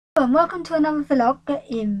Hello and welcome to another vlog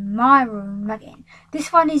in my room again.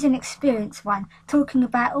 This one is an experience one, talking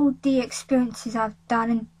about all the experiences I've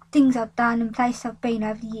done and things I've done and places I've been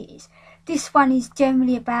over the years. This one is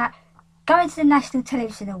generally about going to the National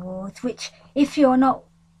Television Awards, which, if you're not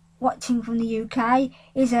watching from the UK,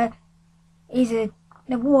 is an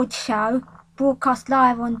award show broadcast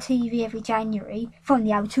live on TV every January from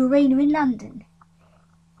the O2 Arena in London.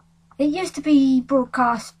 It used to be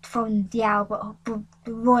broadcast from the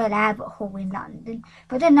Royal Albert Hall in London,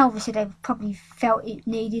 but then obviously they probably felt it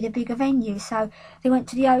needed a bigger venue, so they went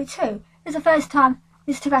to the O2. It was the first time,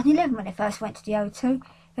 this was 2011 when they first went to the O2,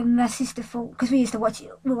 and my sister thought, because we used to watch it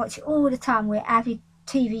all the time, we're avid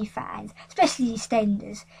TV fans, especially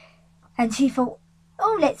EastEnders, and she thought,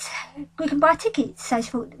 oh, we can buy tickets, so she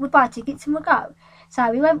thought, we'll buy tickets and we'll go. So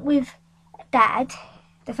we went with Dad,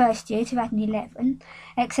 the first year, 2011,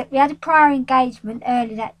 except we had a prior engagement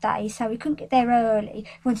early that day, so we couldn't get there early.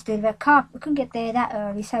 We wanted to do the red carpet, we couldn't get there that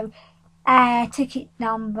early, so our ticket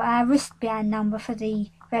number, our wristband number for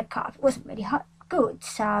the red carpet wasn't really good,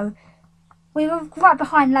 so we were right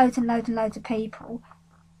behind loads and loads of people.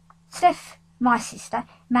 Steph, my sister,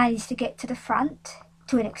 managed to get to the front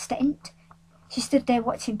to an extent. She stood there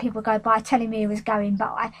watching people go by, telling me who was going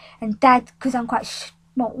by, and Dad, because I'm quite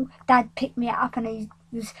small, Dad picked me up and he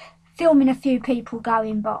was filming a few people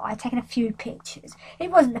going by, taking a few pictures.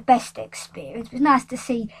 It wasn't the best experience. It was nice to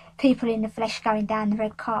see people in the flesh going down the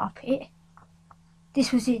red carpet.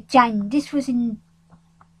 This was in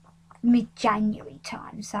mid-January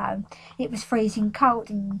time, so it was freezing cold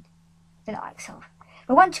and the likes of.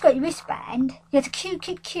 But once you got your wristband, you had to keep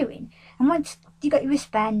queuing. And once you got your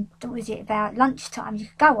wristband, what was it, about lunchtime, you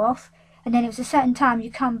could go off, and then it was a certain time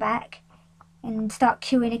you come back and start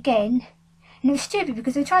queuing again. And it was stupid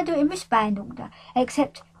because they tried to do it in wristband order,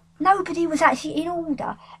 except nobody was actually in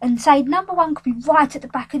order. And say number one could be right at the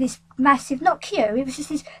back of this massive, not queue, it was just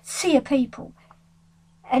this sea of people.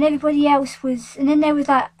 And everybody else was, and then there was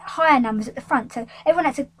like higher numbers at the front, so everyone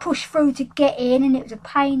had to push through to get in, and it was a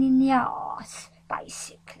pain in the arse,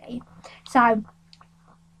 basically. So,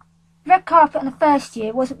 red carpet on the first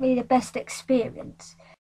year wasn't really the best experience.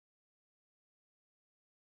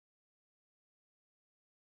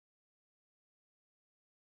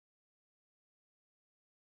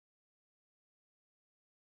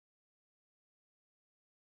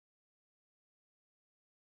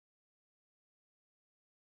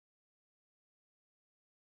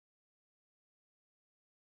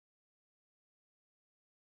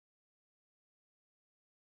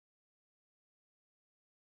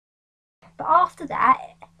 But after that,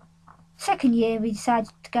 second year we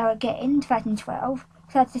decided to go again in 2012,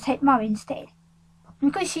 decided to take Mo instead.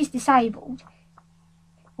 And because she's disabled,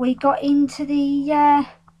 we got into the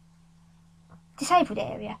disabled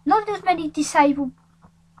area. Not that there was many disabled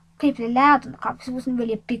people allowed on the club because it wasn't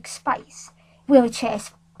really a big space, wheelchair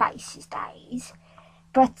spaces days.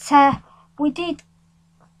 But we did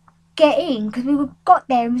get in because we got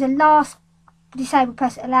there and was the last disabled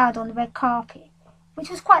person allowed on the red carpet, which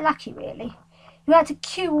was quite lucky really. We had to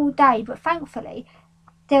queue all day, but thankfully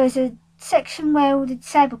there was a section where all the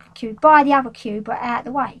disabled could queue by the other queue but out of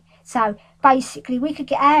the way. So basically we could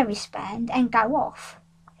get our wristband and go off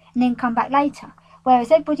and then come back later, whereas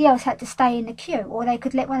everybody else had to stay in the queue, or they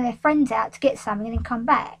could let one of their friends out to get something and then come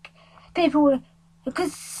back. People were,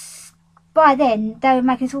 because by then they were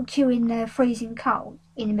making us all queue in the freezing cold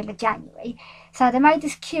in the middle of January, so they made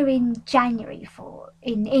us queue in January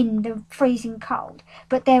in the freezing cold.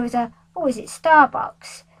 But there was a, what was it,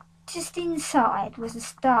 Starbucks, just inside was a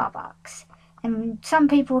Starbucks, and some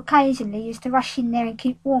people occasionally used to rush in there and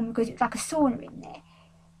keep warm because it was like a sauna in there,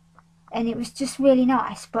 and it was just really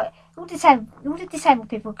nice. But all the disabled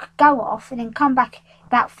people could go off and then come back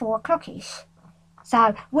about 4 o'clock-ish.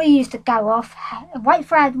 So we used to go off, wait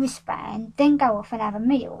for our wristband, then go off and have a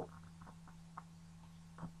meal,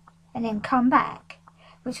 and then come back,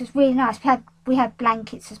 which was really nice. We had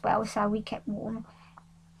blankets as well, so we kept warm.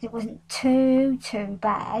 It wasn't too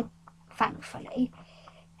bad, thankfully.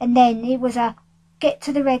 And then it was a get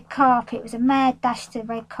to the red carpet. It was a mad dash to the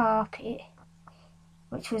red carpet,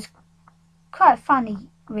 which was quite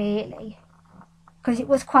funny, really, because it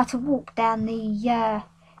was quite a walk down the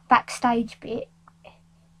backstage bit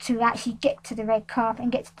to actually get to the red carpet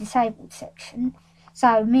and get to the disabled section.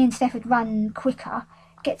 So me and Steph would run quicker,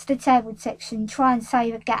 get to the disabled section, try and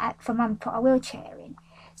save a gap for Mum to put a wheelchair in.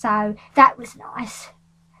 So that was nice.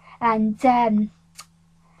 And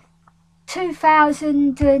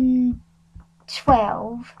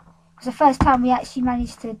 2012 was the first time we actually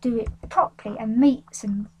managed to do it properly and meet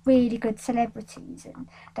some really good celebrities and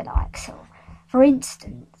the likes of. For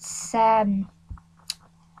instance,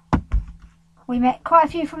 we met quite a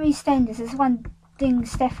few from EastEnders. There's one thing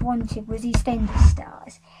Steph wanted was EastEnders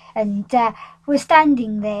stars, and we're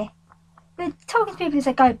standing there. We're talking to people as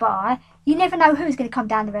they go by. You never know who's going to come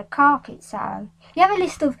down the red carpet, so you have a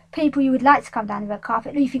list of people you would like to come down the red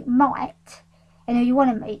carpet, who you think might, and who you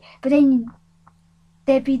want to meet, but then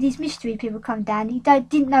there'd be these mystery people come down, and you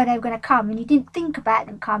didn't know they were going to come, and you didn't think about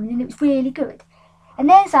them coming, and it was really good. And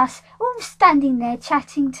there's us, all standing there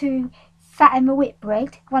chatting to Fatima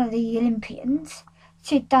Whitbread, one of the Olympians.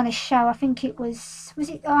 She'd done a show, I think it was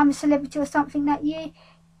it I'm a Celebrity or something that year?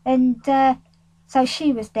 And so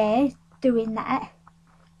she was there doing that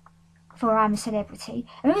for I'm a Celebrity.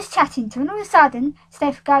 And we was chatting to her, and all of a sudden,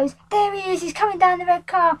 Steph goes, there he is, he's coming down the red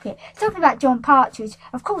carpet. Talking about John Partridge.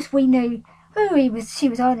 Of course we knew who she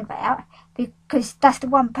was on about, because that's the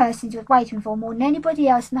one person she was waiting for more than anybody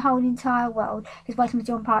else in the whole entire world, who's waiting for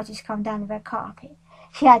John Partridge to come down the red carpet.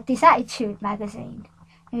 She had this Attitude magazine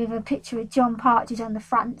with a picture of John Partridge on the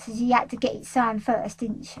front, so she had to get it signed first,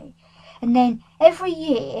 didn't she? And then every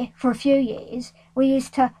year, for a few years, we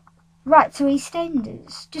used to write to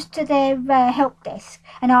EastEnders, just to their help desk,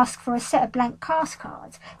 and ask for a set of blank cast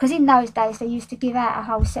cards, because in those days they used to give out a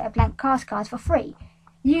whole set of blank cast cards for free.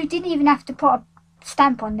 You didn't even have to put a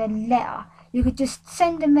stamp on the letter. You could just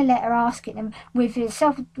send them a letter asking them with a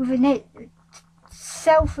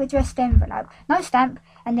self-addressed envelope, no stamp,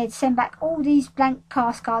 and they'd send back all these blank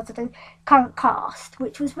cast cards of the current cast,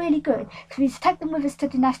 which was really good, because we used to take them with us to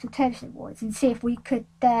the National Television Awards and see if we could,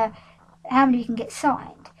 how many we can get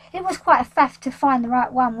signed. It was quite a faff to find the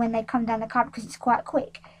right one when they come down the carpet, because it's quite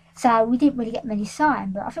quick. So we didn't really get many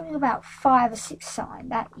signed, but I think we got about 5 or 6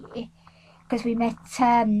 signed that year, because we met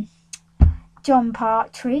John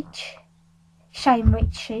Partridge, Shane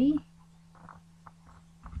Ritchie,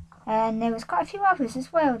 and there was quite a few others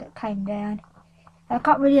as well that came down. I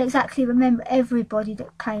can't really exactly remember everybody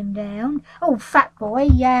that came down. Oh, Fat Boy,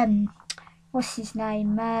 what's his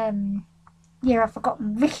name? Yeah, I've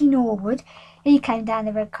forgotten. Ricky Norwood. He came down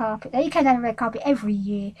the red carpet. He came down the red carpet every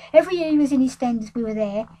year. Every year he was in EastEnders, we were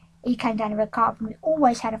there. He came down the red carpet, and we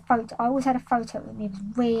always had a photo. I always had a photo of him. He was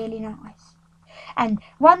really nice. And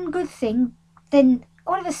one good thing, then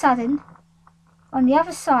all of a sudden, on the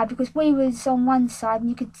other side, because we was on one side and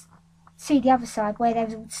you could see the other side where they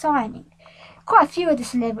was all signing, quite a few of the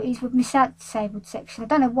celebrities would miss out the disabled section. I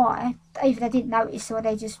don't know why. Either they didn't notice or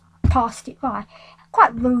they just passed it by.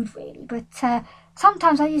 Quite rude, really. But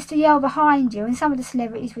sometimes I used to yell behind you, and some of the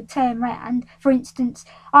celebrities would turn round. For instance,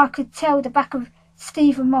 I could tell the back of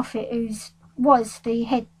Stephen Moffat, who was the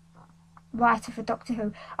head writer for Doctor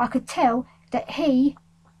Who, I could tell that he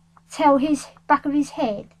tell him from the back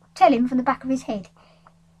of his head.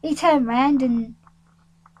 He turned round and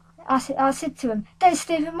I said to him, there's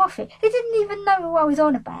Stephen Moffat. He didn't even know who I was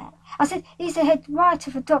on about. I said, he's the head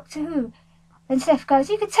writer for Doctor Who. And Steph goes,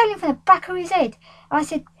 you could tell him from the back of his head. I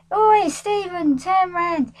said, oi, Stephen, turn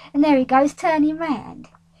round. And there he goes, turning round.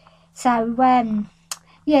 So,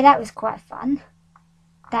 yeah, that was quite fun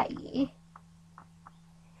that year.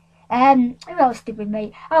 Who else did we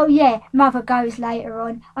meet? Oh yeah, Mother goes later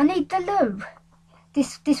on, I need the loo.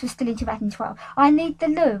 This was still in 2012. I need the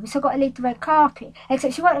loo, so I've got to leave the red carpet.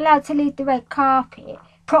 Except she wasn't allowed to leave the red carpet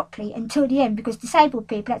properly until the end, because disabled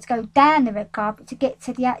people had to go down the red carpet to get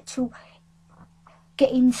to the actual,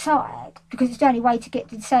 get inside, because it's the only way to get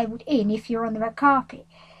the disabled in if you're on the red carpet.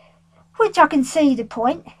 Which I can see the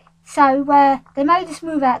point. So they made us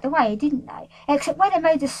move out the way, didn't they? Except where they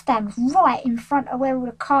made us stand was right in front of where all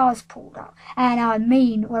the cars pulled up. And I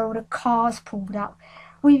mean where all the cars pulled up.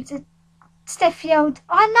 Steph yelled,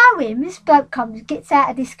 I know him. This bloke gets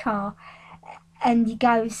out of this car. And he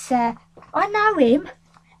goes, I know him.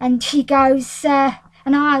 And she goes, and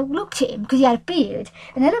I looked at him because he had a beard.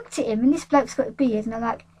 And I looked at him, and this bloke's got a beard. And I'm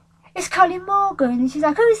like, it's Colin Morgan. And she's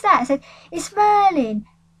like, who's that? I said, it's Merlin.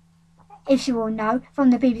 If you all know,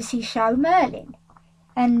 from the BBC show Merlin.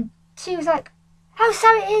 And she was like, oh,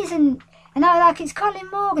 so it is. And I was like, it's Colin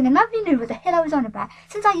Morgan. And nobody knew what the hell I was on about.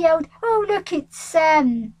 Since I yelled, oh, look, it's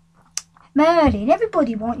Merlin.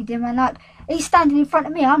 Everybody wanted him. And like, he's standing in front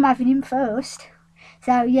of me. I'm having him first.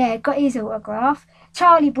 So, yeah, got his autograph.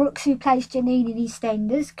 Charlie Brooks, who plays Janine in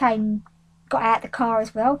EastEnders, got out the car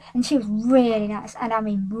as well. And she was really nice. And I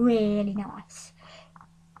mean really nice.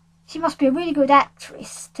 She must be a really good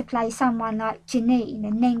actress to play someone like Janine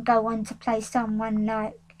and then go on to play someone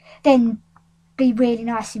like, then be really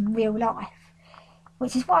nice in real life,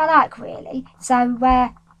 which is what I like, really. So,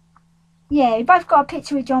 yeah, we both got a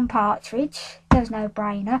picture with John Partridge. There was no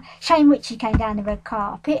brainer. Shane Ritchie came down the red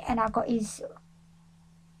carpet and I got his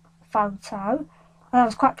photo. And I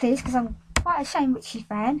was quite pleased because I'm quite a Shane Ritchie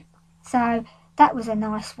fan. So that was a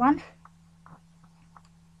nice one.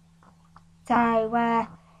 So,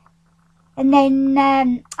 and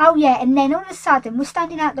then, oh yeah, and then all of a sudden, we're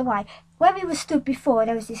standing out the way. Where we were stood before,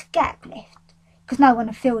 there was this gap left, because no one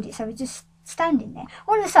had filled it, so we're just standing there.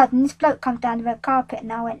 All of a sudden, this bloke comes down the red carpet,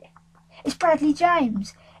 and I went, it's Bradley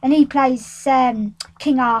James, and he plays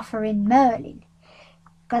King Arthur in Merlin,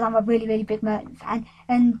 because I'm a really, really big Merlin fan,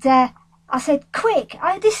 and I said, quick,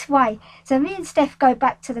 this way. So me and Steph go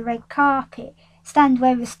back to the red carpet, stand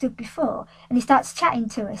where we stood before, and he starts chatting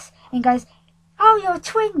to us, and goes, oh, you're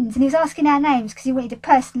twins, and he was asking our names because he wanted to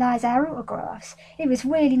personalise our autographs. It was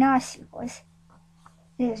really nice, it was.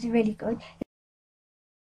 It was really good.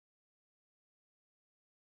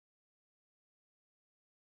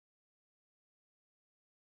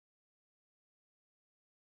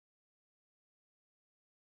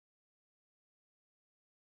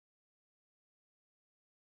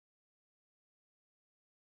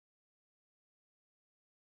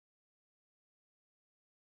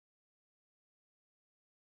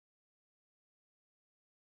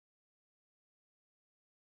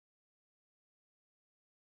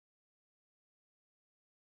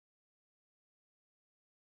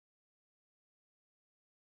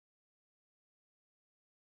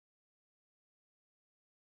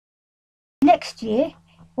 Next year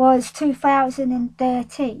was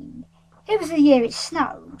 2013. It was the year it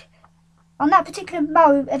snowed. On that particular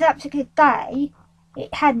day,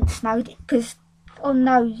 it hadn't snowed because in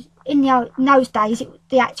those days,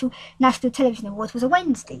 the actual National Television Awards was a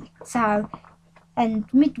Wednesday. So,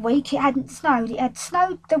 and midweek it hadn't snowed. It had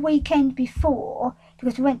snowed the weekend before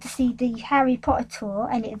because we went to see the Harry Potter tour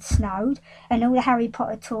and it had snowed, and all the Harry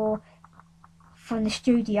Potter tour from the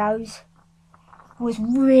studios was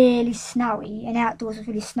really snowy, and outdoors was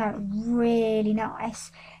really snowy, really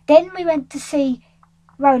nice. Then we went to see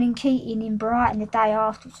Ronan Keating in Brighton the day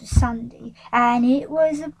after, which was Sunday, and it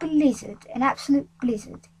was a blizzard, an absolute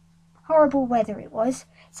blizzard. Horrible weather it was.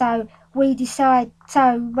 So we decided,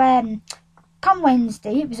 come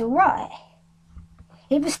Wednesday it was alright.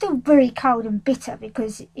 It was still very cold and bitter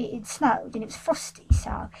because it had snowed and it was frosty,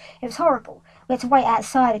 so it was horrible. We had to wait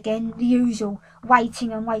outside again, the usual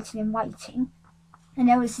waiting and waiting and waiting. And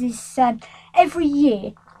there was this, every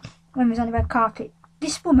year when we was on the red carpet,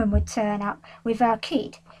 this woman would turn up with her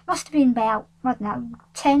kid. Must have been about, I don't know,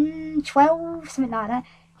 10, 12, something like that.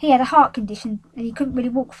 He had a heart condition and he couldn't really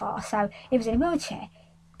walk far, so he was in a wheelchair.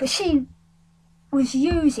 But she was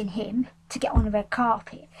using him to get on the red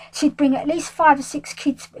carpet. She'd bring at least 5 or 6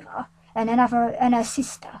 kids with her, and her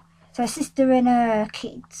sister. So her sister and her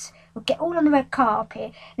kids would get all on the red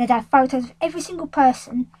carpet, and they'd have photos of every single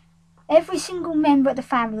person. Every single member of the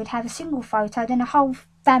family would have a single photo, then a whole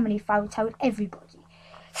family photo with everybody.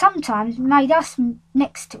 Sometimes made us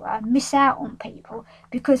next to her miss out on people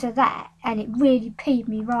because of that, and it really peeved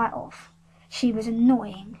me right off. She was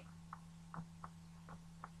annoying.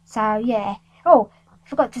 So yeah. Oh,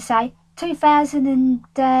 forgot to say,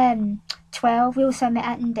 2012 we also met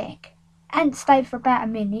Ant and Dec. Ant stayed for about a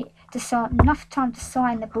minute, enough time to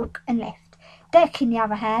sign the book and left. Dec, on the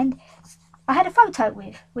other hand, I had a photo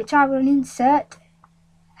with, which I will insert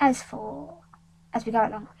as we go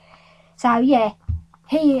along. So yeah,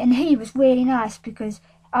 he was really nice because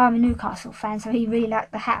I'm a Newcastle fan, so he really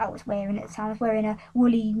liked the hat I was wearing at the time. I was wearing a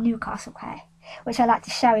woolly Newcastle hat, which I like to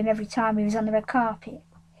show him every time he was on the red carpet.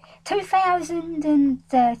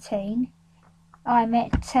 2013, I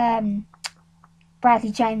met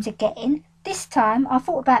Bradley James again. This time I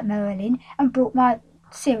thought about Merlin and brought my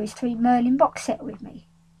Series 3 Merlin box set with me,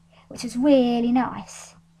 which was really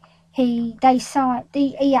nice. He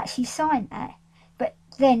actually signed that, but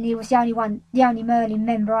then he was the only Merlin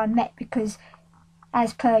member I met because,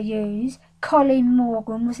 as per usual, Colin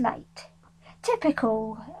Morgan was late.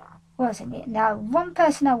 Typical, wasn't it? No, one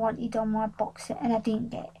person I wanted on my box set and I didn't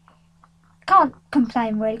get. Can't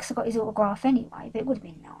complain really because I got his autograph anyway, but it would have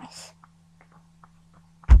been nice.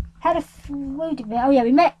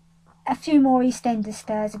 We met a few more EastEnders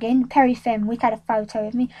stars again. Perry Fenwick had a photo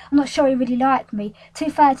of me. I'm not sure he really liked me.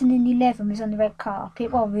 2011 was on the red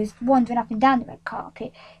carpet. Well, we was wandering up and down the red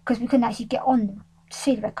carpet because we couldn't actually get on to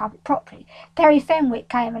see the red carpet properly. Perry Fenwick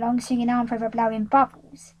came along singing "I'm Forever Blowing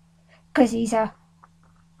Bubbles" because he's a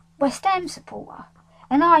West Ham supporter.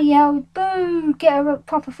 And I yelled, "Boo, get a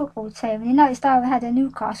proper football team." And he noticed I had a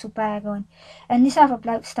Newcastle bag on. And this other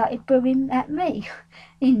bloke started booing at me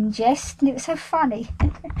in jest, and it was so funny.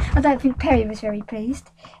 I don't think Perry was very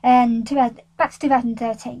pleased. And back to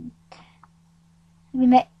 2013. We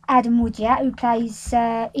met Adam Woodyard, who plays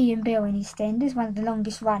Ian Bill in EastEnders, one of the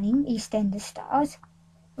longest running EastEnders stars,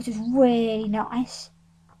 which was really nice.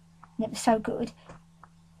 And it was so good.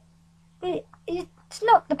 It's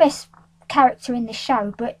not the best character in the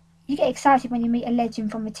show, but You get excited when you meet a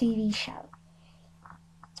legend from a TV show,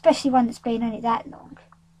 especially one that's been on it that long.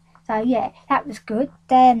 So yeah, that was good.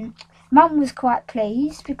 Then Mum was quite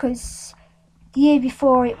pleased because the year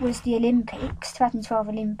before it was the Olympics, 2012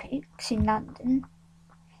 Olympics in London.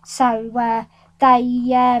 So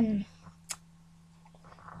they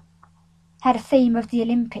had a theme of the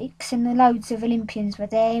Olympics, and loads of Olympians were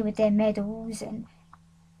there with their medals, and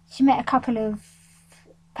she met a couple of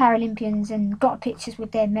Paralympians and got pictures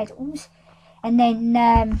with their medals. And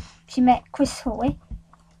then she met Chris Hoy.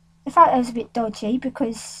 The photo was a bit dodgy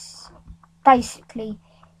because basically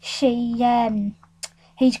he's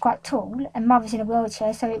quite tall and Mother's in a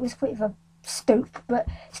wheelchair, so it was a bit of a stoop, but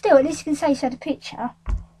still at least you can say she had a picture.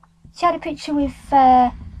 She had a picture with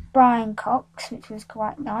Brian Cox, which was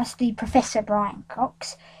quite nice, the Professor Brian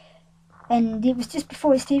Cox, and it was just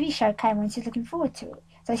before his TV show came on. She was looking forward to it,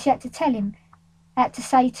 so she had to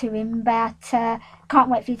say to him about can't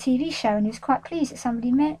wait for your TV show, and he was quite pleased that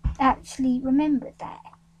somebody actually remembered that.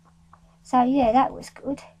 So yeah, that was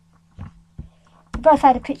good. We both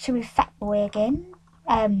had a picture with Fat Boy again,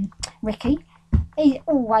 Ricky. He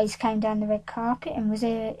always came down the red carpet and was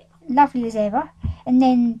lovely as ever. And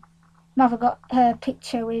then Mother got her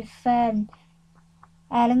picture with Alan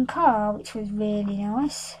Carr, which was really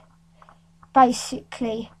nice.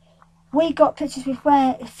 Basically, we got pictures with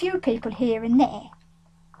a few people here and there.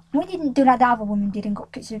 We didn't do like the other woman did and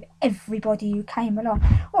got pictures of everybody who came along.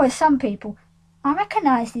 Or some people, I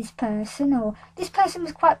recognise this person, or this person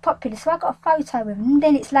was quite popular, so I got a photo with them. And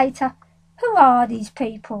then it's later, who are these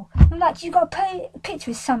people? I'm like, you got a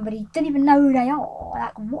picture with somebody, don't even know who they are.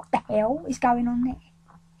 Like, what the hell is going on there?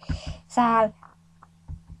 So,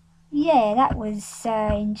 yeah, that was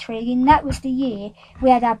intriguing. That was the year we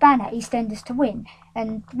had our banner, EastEnders to win.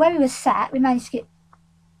 And where we were sat, we managed to get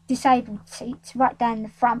disabled seats right down the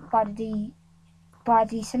front by the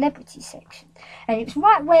celebrity section. And it was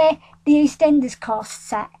right where the EastEnders cast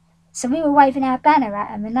sat. So we were waving our banner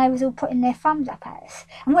at them and they was all putting their thumbs up at us.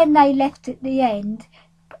 And when they left at the end,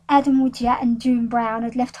 Adam Woodyatt and June Brown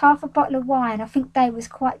had left half a bottle of wine. I think they was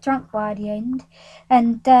quite drunk by the end.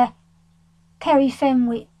 And Perry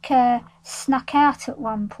Fenwick snuck out at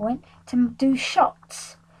one point to do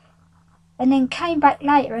shots. And then came back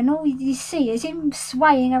later and all you see is him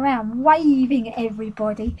swaying around, waving at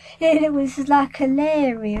everybody. And it was like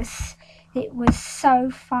hilarious. It was so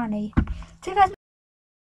funny. 2014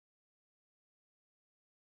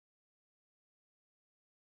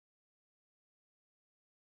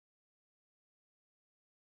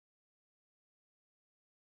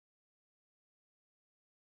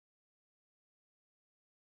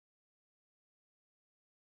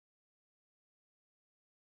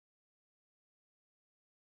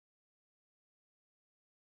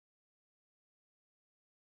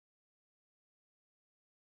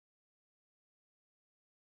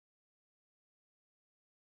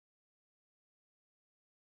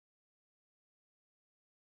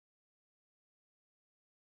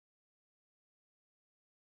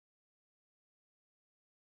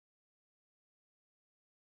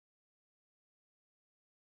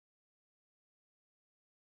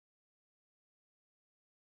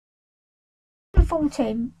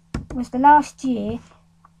 was the last year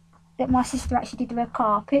that my sister actually did the red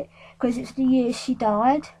carpet, because it's the year she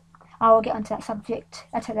died. I will get onto that subject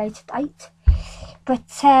at a later date. But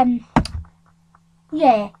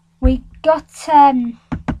yeah, we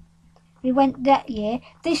went that year.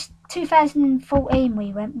 This 2014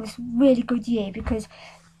 we went was a really good year because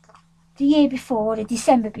the year before, the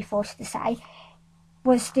December before, should I say,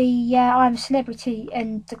 was the I'm a Celebrity,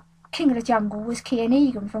 and the King of the Jungle was Kian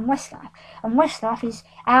Egan from Westlife. And Westlife is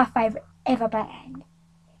our favourite ever band.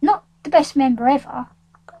 Not the best member ever,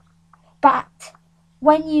 but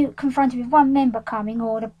when you're confronted with one member coming,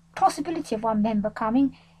 or the possibility of one member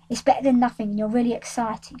coming, it's better than nothing and you're really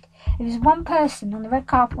excited. There was one person on the red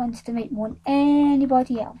carpet wanted to meet more than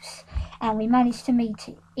anybody else, and we managed to meet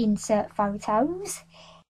it. Insert photos.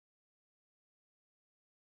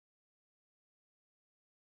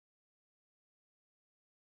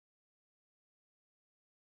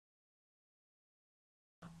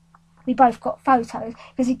 We both got photos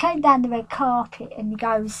because he came down the red carpet and he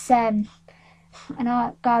goes, and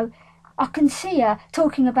I go, I can see her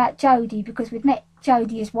talking about Jodie because we'd met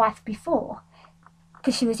Jodie, his wife, before,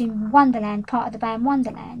 because she was in Wonderland, part of the band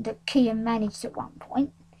Wonderland that Kian managed at one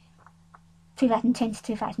point, 2010 to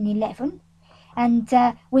 2011, and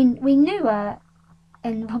we knew her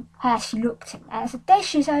and how she looked. And I said, there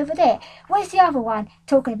she is over there. Where's the other one?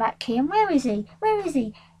 Talking about Kian. Where is he? Where is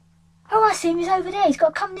he? Oh, I see him, he's over there, he's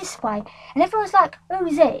got to come this way. And everyone's like, who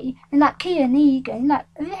is he? And like, Kian Egan, like,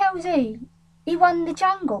 who the hell is he? He won the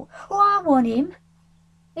jungle. Oh, I want him.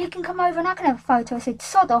 He can come over and I can have a photo. I said,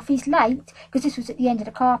 sod off, he's late, because this was at the end of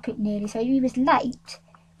the carpet nearly, so he was late,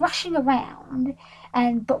 rushing around,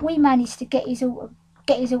 but we managed to get his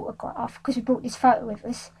autograph, because we brought this photo with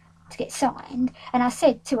us to get signed. And I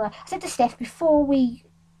said to Steph, before we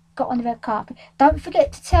got on the red carpet, don't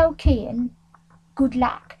forget to tell Kian good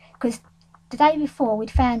luck, because the day before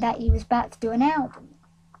we'd found out he was about to do an album.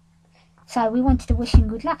 So we wanted to wish him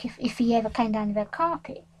good luck if he ever came down the red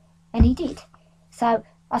carpet. And he did. So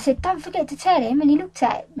I said, don't forget to tell him. And he looked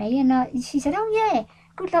at me and she said, oh yeah,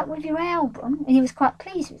 good luck with your album. And he was quite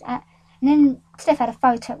pleased with that. And then Steph had a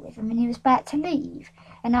photo with him and he was about to leave.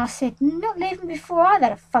 And I said, not leaving before I've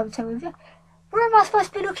had a photo with you. Where am I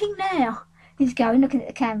supposed to be looking now? He's going, looking at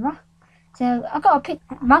the camera. So I got a pic.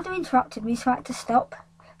 Mother interrupted me, so I had to stop.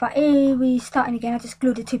 But here we're starting again. I just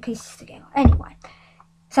glued the two pieces together. Anyway.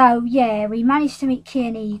 So, yeah, we managed to meet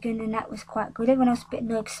Kian Egan, and that was quite good. Everyone else was a bit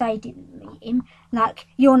annoyed because they didn't meet him. Like,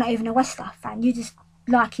 you're not even a Westlife fan. You just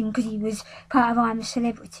like him because he was part of I'm a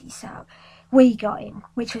Celebrity. So, we got him,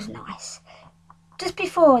 which was nice. Just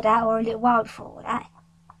before that, or a little while before that,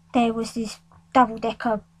 there was this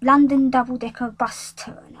London double-decker bus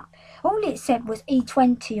turn up. All it said was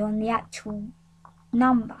E20 on the actual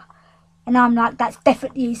number. And I'm like, that's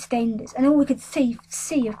definitely EastEnders. And all we could see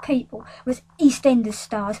of people was EastEnders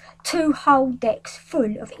stars. 2 whole decks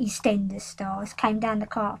full of EastEnders stars came down the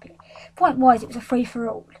carpet. Point was, it was a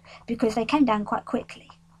free-for-all, because they came down quite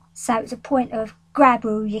quickly. So it was a point of grab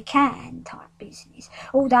who you can type business.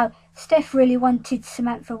 Although Steph really wanted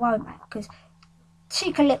Samantha Womack, because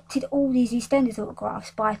she collected all these EastEnders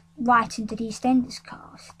autographs by writing to the EastEnders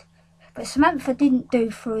cast. But Samantha didn't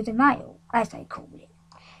do through the mail, as they call it.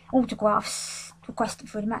 Autographs requested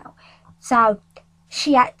through the mail. So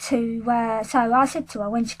she had to, so I said to her,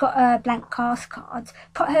 when she got her blank cast cards,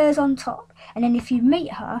 put hers on top, and then if you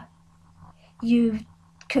meet her, you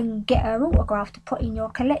can get her autograph to put in your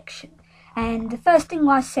collection. And the first thing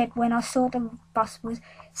I said when I saw the bus was,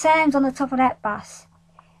 Sam's on the top of that bus.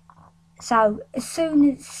 So as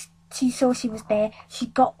soon as she saw she was there, she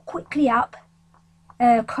got quickly up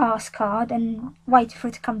her cast card and waited for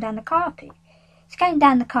her to come down the carpet. She came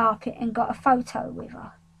down the carpet and got a photo with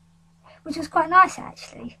her, which was quite nice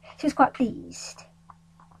actually. She was quite pleased.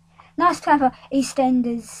 Nice to have a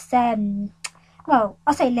EastEnders, well,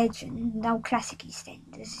 I say legend, old classic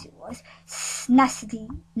EastEnders as it was,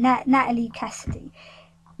 Natalie Cassidy.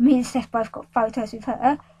 Me and Steph both got photos with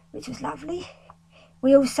her, which was lovely.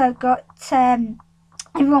 We also got,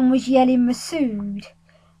 everyone was yelling Masood.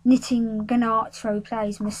 Knitting Ganatra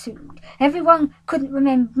plays Masood. Everyone couldn't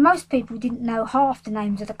remember, most people didn't know half the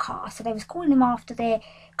names of the cast, so they was calling them after their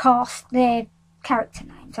character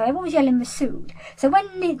name. So everyone was yelling Masood. So when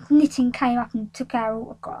Knitting came up and did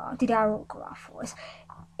our autograph for us,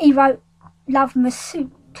 he wrote, Love Masood.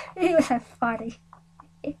 It was so funny.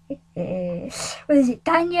 What is it?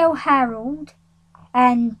 Danielle Harold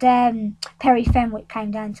and Perry Fenwick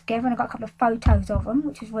came down together, and I got a couple of photos of them,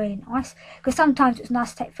 which was really nice, because sometimes it was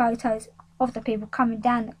nice to take photos of the people coming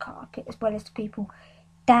down the carpet as well as the people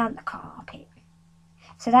down the carpet.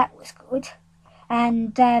 So that was good.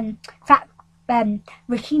 And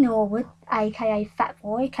Ricky Norwood, aka Fat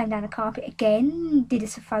Boy, came down the carpet again, did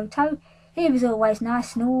us a photo. He was always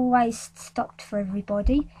nice and always stopped for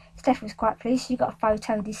everybody. Steph was quite pleased. She got a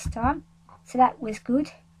photo this time, so that was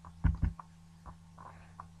good.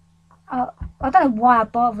 I don't know why I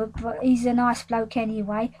bothered, but he's a nice bloke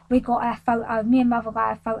anyway. We got our photo, me and Mother got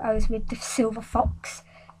our photos with the silver fox,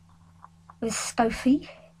 with Scofie.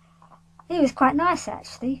 He was quite nice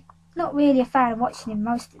actually. Not really a fan of watching him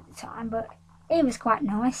most of the time, but he was quite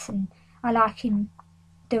nice, and I like him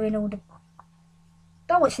doing all the...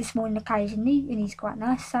 I watch This Morning occasionally, and he's quite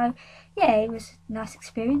nice, so yeah, it was a nice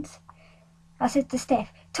experience. I said to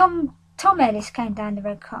Steph, Tom Ellis came down the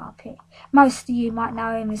red carpet. Most of you might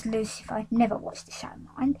know him as Lucifer. Never watched the show,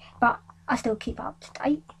 mind, but I still keep up to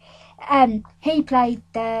date. He played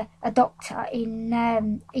a doctor in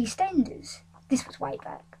EastEnders. This was way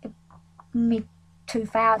back,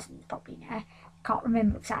 mid-2000s probably now. Can't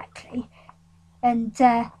remember exactly. And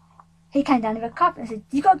he came down the red carpet and said,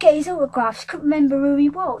 "You got to get his autograph." She couldn't remember who he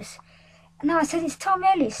was. And I said, "It's Tom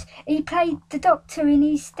Ellis. He played the doctor in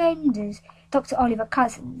EastEnders. Dr. Oliver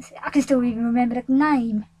Cousins." I can still even remember the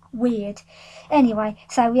name. Weird. Anyway,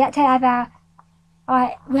 so we had to have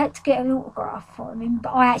we had to get an autograph for him, but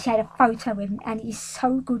I actually had a photo with him, and he's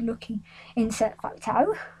so good looking. Insert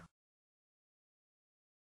photo.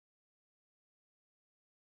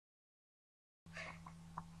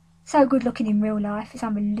 So good looking in real life, it's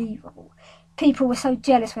unbelievable. People were so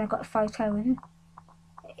jealous when I got a photo with him.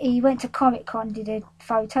 he went to Comic Con, did a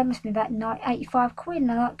photo, must have been about 85 quid,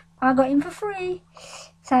 and I got him for free.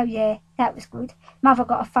 So yeah, that was good. Mother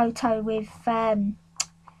got a photo with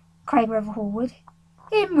Craig Revel Horwood.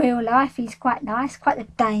 In real life, he's quite nice, quite the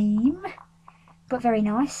dame, but very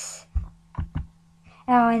nice.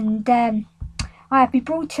 Oh, and I have my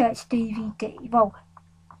Broadchurch DVD. Well,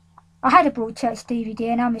 I had a Broadchurch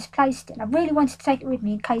DVD and I misplaced it. And I really wanted to take it with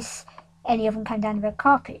me in case any of them came down the red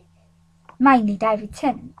carpet. Mainly David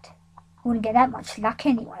Tennant. Wouldn't get that much luck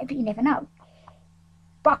anyway, but you never know.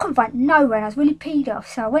 But I couldn't find it nowhere and I was really peed off.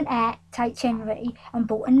 So I went out to HMV and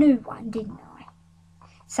bought a new one, didn't I?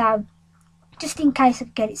 So, just in case I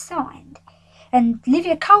could get it signed. And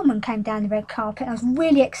Olivia Colman came down the red carpet and I was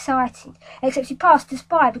really excited. Except she passed us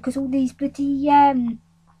by because all these bloody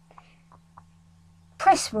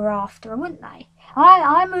press were after her, weren't they?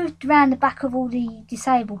 I moved around the back of all the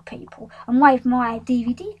disabled people and waved my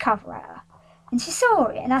DVD cover at her. And she saw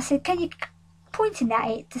it and I said, can you, pointing at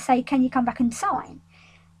it to say, can you come back and sign?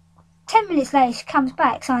 10 minutes later she comes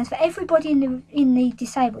back, signs for everybody in the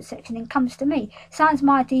disabled section, then comes to me, signs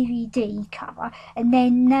my DVD cover, and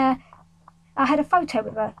then I had a photo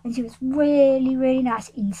with her and she was really, really nice.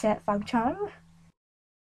 Insert photo.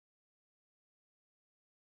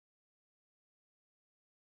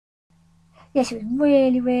 Yeah, she was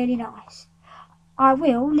really, really nice. I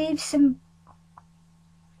will leave some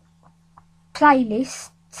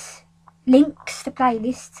playlists, links to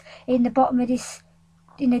playlists in the bottom of this,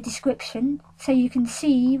 in the description, so you can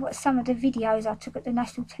see what some of the videos I took at the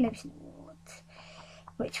National Television Awards,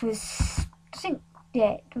 which was, I think,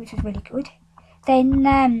 yeah, which was really good.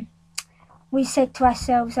 Then we said to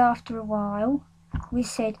ourselves after a while, we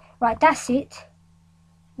said, right, that's it.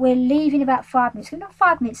 We'll leave in about 5 minutes. We've got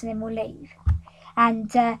 5 minutes and then we'll leave.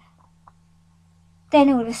 And then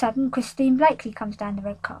all of a sudden, Christine Blakely comes down the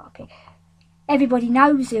red carpet. Everybody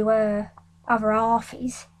knows who her other half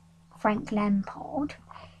is, Frank Lampard.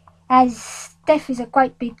 As Steph is a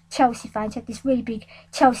great big Chelsea fan, she had this really big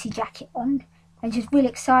Chelsea jacket on. And she was really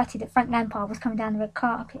excited that Frank Lampard was coming down the red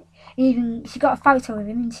carpet. She got a photo of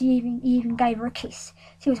him and he even gave her a kiss.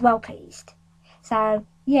 She was well pleased. So,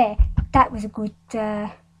 yeah, that was a good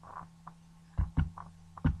day.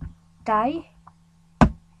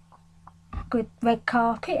 Good red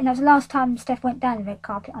carpet, and that was the last time Steph went down the red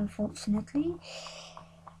carpet, unfortunately.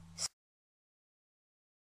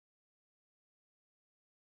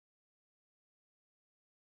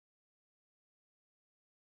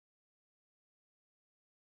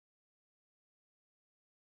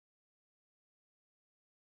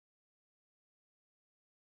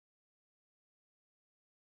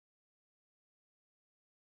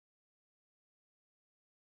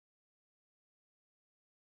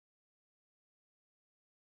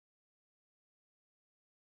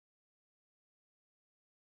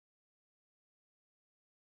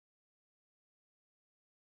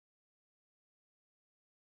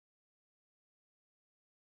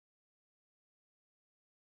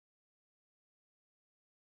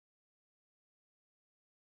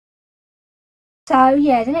 So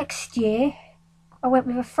yeah, the next year I went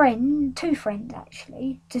with a friend, 2 friends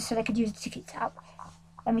actually, just so they could use the tickets up.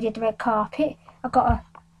 And we did the red carpet.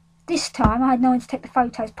 This time I had no one to take the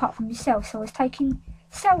photos apart from myself, so I was taking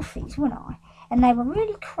selfies, wasn't I? And they were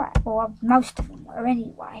really crap, or most of them were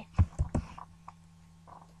anyway.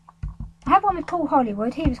 I had one with Paul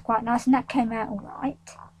Hollywood, he was quite nice and that came out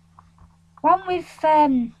alright. One with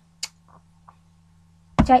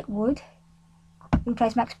Jake Wood, who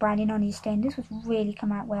plays Max Browning on EastEnders, was really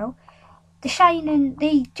come out well. The Shane and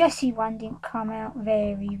the Jessie one didn't come out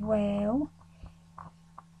very well.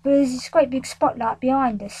 But there's this great big spotlight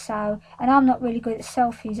behind us, so, and I'm not really good at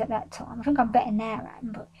selfies at that time. I think I'm better now,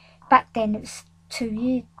 but back then it was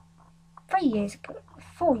 4 years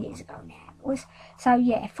ago now it was. So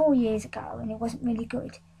yeah, 4 years ago, and it wasn't really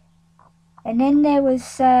good. And then there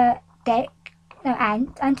was Ant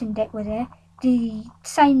and Dec were there. The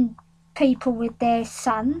same people with their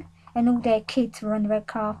son and all their kids were on the red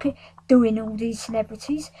carpet doing all these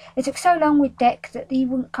celebrities. It took so long with Dec that he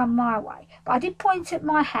wouldn't come my way. But I did point at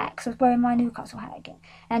my hat because I was wearing my Newcastle hat again.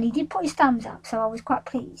 And he did put his thumbs up, so I was quite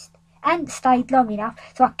pleased. Ant stayed long enough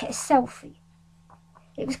so I could get a selfie.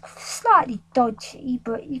 It was slightly dodgy,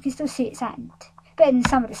 but you can still see it's Ant. Better than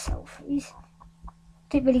some of the selfies.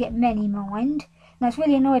 Didn't really get many mind. And I was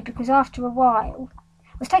really annoyed because after a while,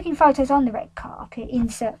 I was taking photos on the red carpet,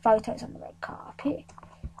 insert photos on the red carpet.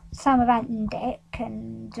 Some of Ant and Dec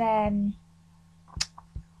and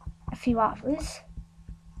a few others.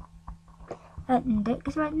 Ant and Dec,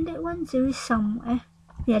 is there Ant and Dec ones? There is somewhere.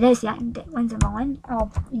 Yeah, there's the Ant and Dec ones of mine.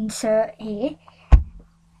 I'll insert here.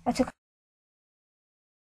 I took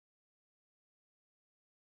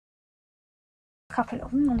couple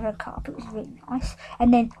of them on the red carpet. It was really nice.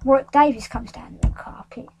 And then Warwick Davis comes down the red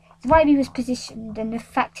carpet. The way he was positioned and the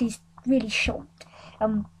fact he's really short,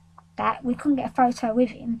 that we couldn't get a photo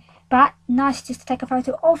with him, but nice just to take a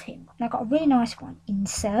photo of him. And I got a really nice one.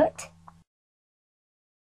 Insert.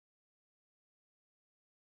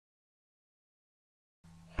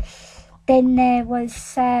 Then there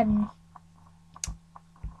was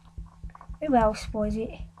who else was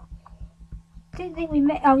it? Didn't think we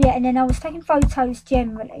met. Oh yeah, and then I was taking photos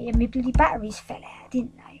generally, and my bloody batteries fell out,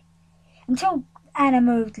 didn't they? Until Anna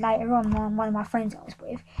moved later on. One of my friends I was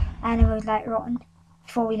with, Anna moved later on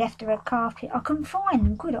before we left the red carpet. I couldn't find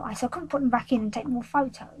them, could I? So I couldn't put them back in and take more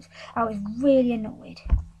photos. I was really annoyed,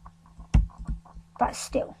 but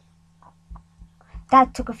still,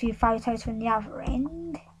 Dad took a few photos from the other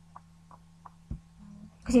end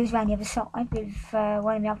because he was around the other side with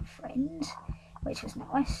one of my other friends, which was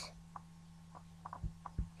nice.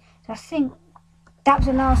 So I think that was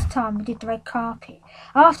the last time we did the red carpet.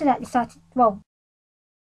 After that, they started, well,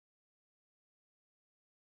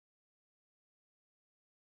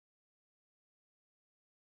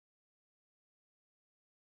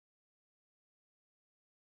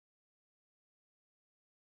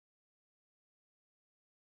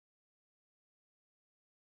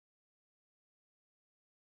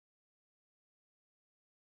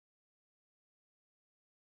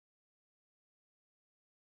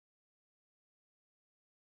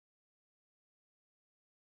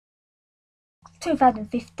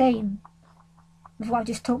 (2015) with what I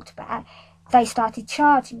just talked about, they started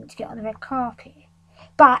charging to get on the red carpet.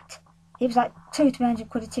 But it was like £200 to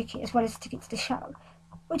 £300 a ticket, as well as a ticket to the show,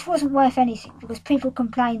 which wasn't worth anything because people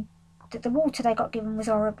complained that the water they got given was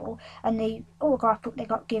horrible and the autograph book they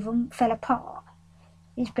got given fell apart.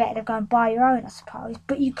 It's better to go and buy your own, I suppose.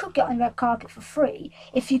 But you could get on the red carpet for free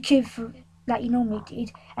if you queued for, like you normally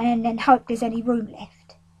did, and then hope there's any room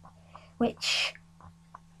left, which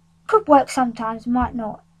could work sometimes, might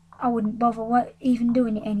not. I wouldn't bother even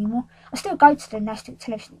doing it anymore. I still go to the National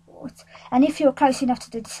Television Awards, and if you're close enough to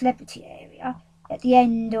the celebrity area, at the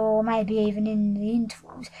end or maybe even in the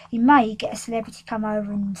intervals, you may get a celebrity come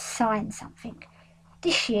over and sign something.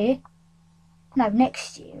 This year, no,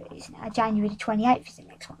 next year it is now, January the 28th is the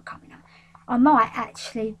next one coming up. I might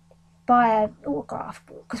actually buy an autograph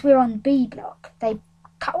book, because we're on B block. They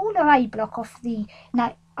cut all of A block off the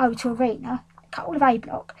O2 Arena, cut all of A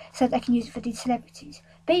block so they can use it for the celebrities.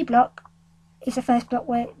 B block is the first block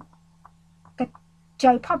where the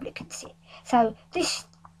Joe Public can sit. So the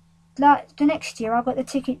next year I got the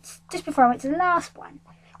tickets just before I went to the last one,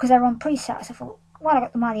 because they were on pre-sale. So I thought, while I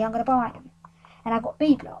got the money, I'm going to buy them. And I got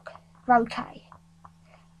B block, row K,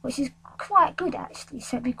 which is quite good actually.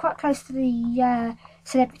 So it'd be quite close to the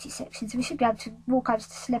celebrity section. So we should be able to walk over to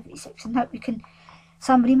the celebrity section and hope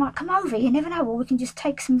somebody might come over. You never know, or we can just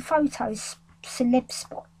take some photos, celeb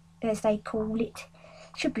spot as they call it.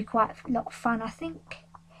 Should be quite a lot of fun, I think.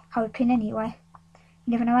 Hoping anyway.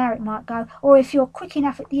 You never know how it might go. Or if you're quick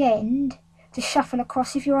enough at the end to shuffle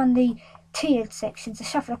across, if you're on the tiered section, to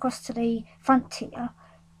shuffle across to the front tier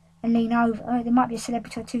and lean over, there might be a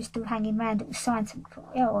celebrity or two still hanging around that will sign something for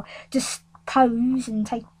you, or just pose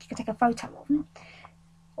and you can take a photo of them.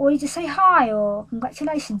 Or you just say hi or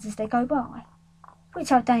congratulations as they go by,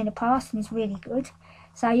 which I've done in the past and is really good.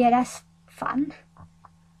 So yeah, that's fun.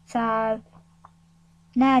 So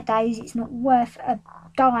nowadays it's not worth a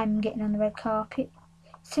dime getting on the red carpet.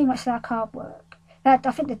 It's too much like hard work. I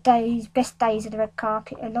think the best days of the red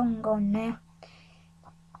carpet are long gone now.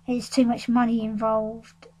 There's too much money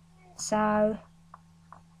involved. So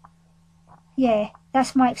yeah,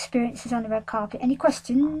 that's my experiences on the red carpet. Any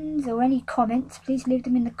questions or any comments, please leave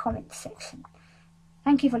them in the comments section.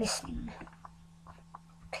 Thank you for listening.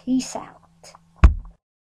 Peace out.